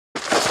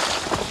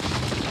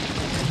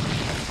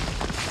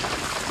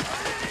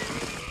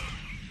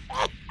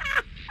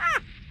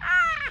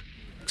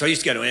So I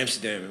used to go to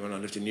Amsterdam when I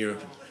lived in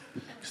Europe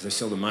because they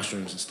sell the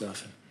mushrooms and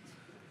stuff.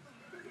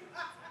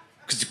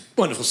 Because it's a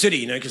wonderful city,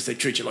 you know, because they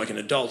treat you like an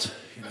adult,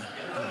 you know.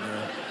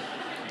 And,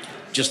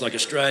 just like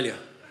Australia.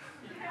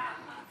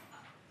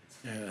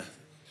 Yeah.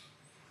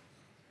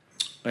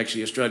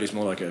 Actually, Australia's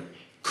more like a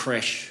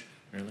creche,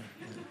 really.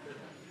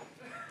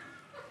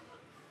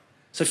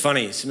 So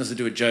funny, as soon as I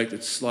do a joke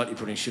that's slightly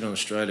putting shit on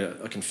Australia,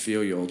 I can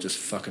feel you all just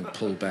fucking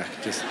pull back.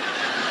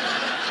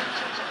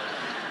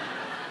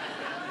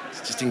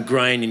 It's just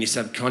ingrained in your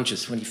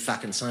subconscious. What are you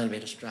fucking saying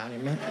about Australia,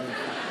 mate?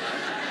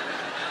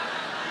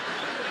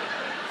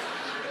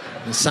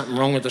 There's something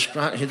wrong with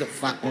Australia. Who the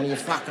fuck, what are you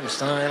fucking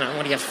saying?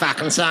 What are you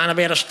fucking saying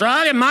about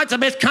Australia, mate? It's the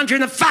best country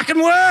in the fucking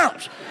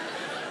world.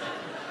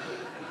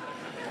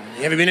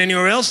 You ever been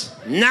anywhere else?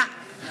 Nah.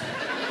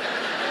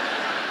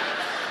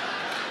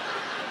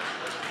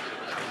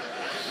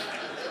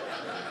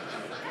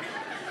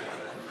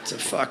 It's a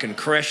fucking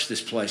crash,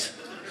 this place.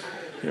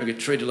 You know, get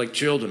treated like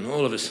children,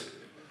 all of us.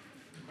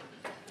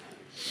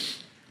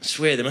 I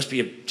swear there must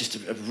be just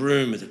a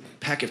room with a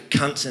pack of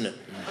cunts in it.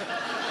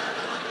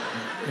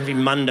 Every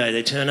Monday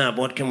they turn up,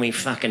 what can we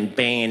fucking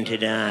ban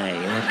today?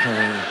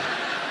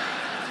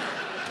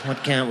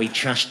 What can't we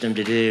trust them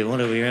to do? What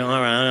do we...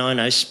 I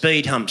know,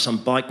 speed humps on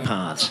bike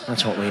paths.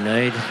 That's what we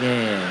need.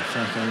 Yeah,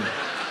 fucking...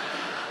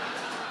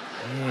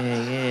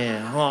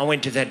 Yeah. Oh, I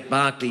went to that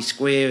Berkeley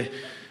Square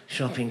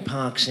shopping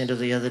park centre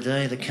the other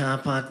day, the car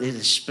park.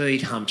 There's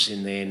speed humps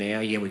in there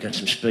now. Yeah, we've got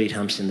some speed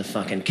humps in the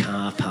fucking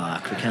car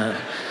park. We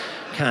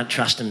can't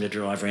trust them to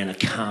drive around a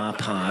car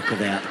park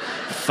without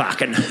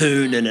fucking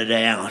hooning it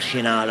out,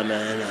 you know what I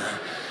mean?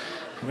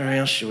 Where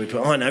else should we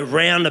put... I know,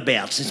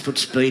 roundabouts. Let's put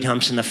speed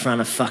humps in the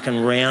front of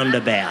fucking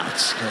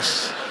roundabouts,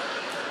 because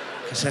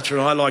that's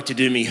where I like to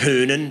do me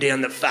hooning, down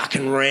the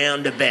fucking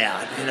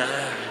roundabout, you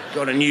know.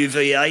 Got a new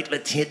V8,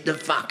 let's hit the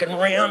fucking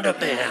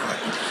roundabout.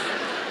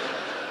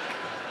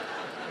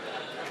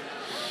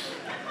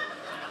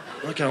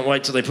 I can't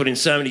wait till they put in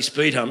so many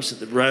speed humps that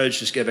the roads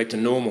just go back to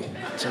normal.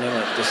 So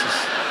like, this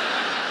is...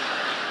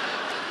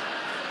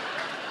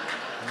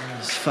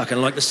 It's fucking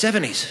like the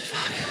 70s.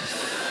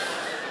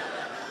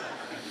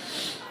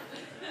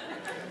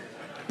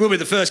 We'll be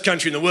the first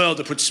country in the world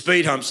to put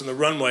speed humps on the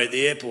runway at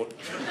the airport.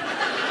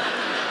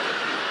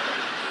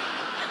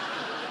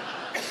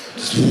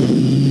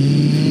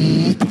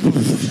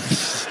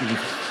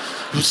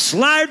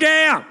 Slow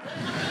down.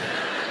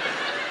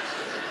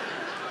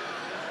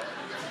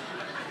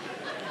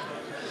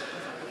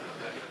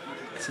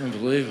 It's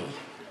unbelievable.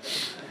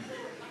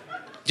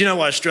 Do you know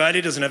why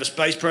Australia doesn't have a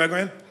space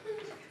program?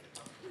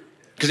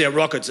 Because our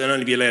rockets will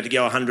only be allowed to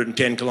go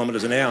 110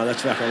 kilometres an hour.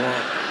 That's fucking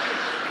right.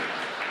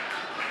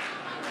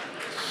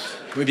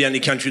 We're the only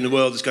country in the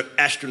world that's got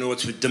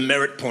astronauts with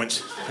demerit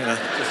points. You know,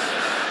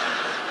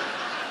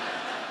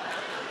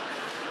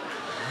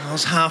 I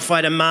was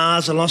halfway to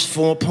Mars. I lost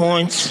 4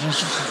 points.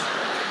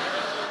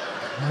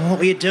 What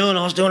were you doing?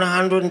 I was doing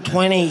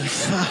 120.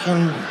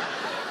 Fucking...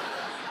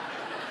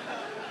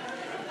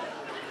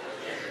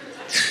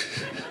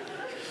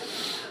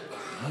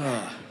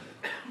 Oh.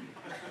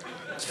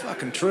 It's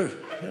fucking true.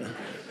 You know.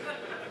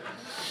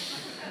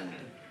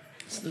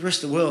 It's the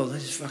rest of the world, they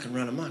just fucking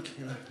run amok,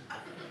 you know.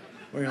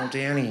 We're all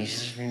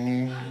downies.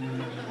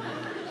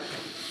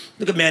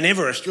 Look at Mount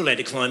Everest. You're allowed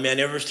to climb Mount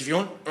Everest if you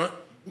want, right?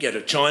 Go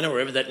to China,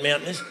 wherever that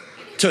mountain is.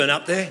 Turn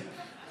up there.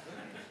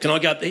 Can I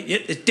go up there? Yeah,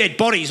 there's dead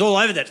bodies all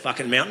over that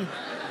fucking mountain.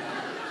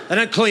 They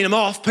don't clean them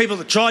off. People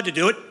that tried to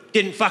do it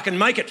didn't fucking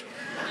make it.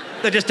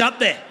 They're just up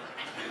there.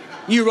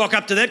 You rock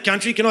up to that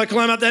country, can I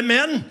climb up that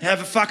mountain?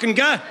 Have a fucking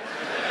go.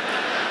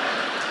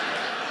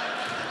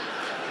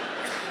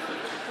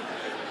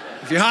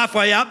 If you're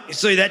halfway up, you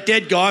see that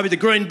dead guy with the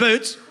green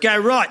boots, go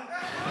right.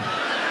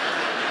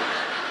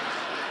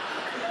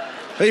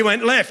 He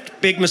went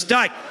left. Big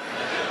mistake.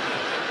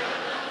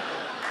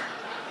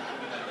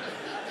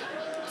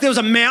 If there was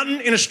a mountain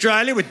in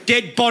Australia with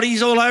dead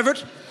bodies all over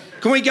it,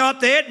 can we go up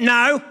there?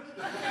 No.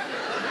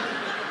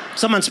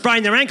 Someone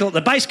sprained their ankle at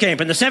the base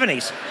camp in the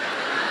 70s.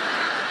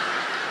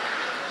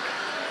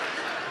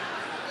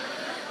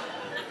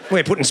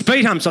 We're putting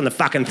speed humps on the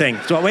fucking thing.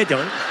 That's what we're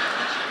doing.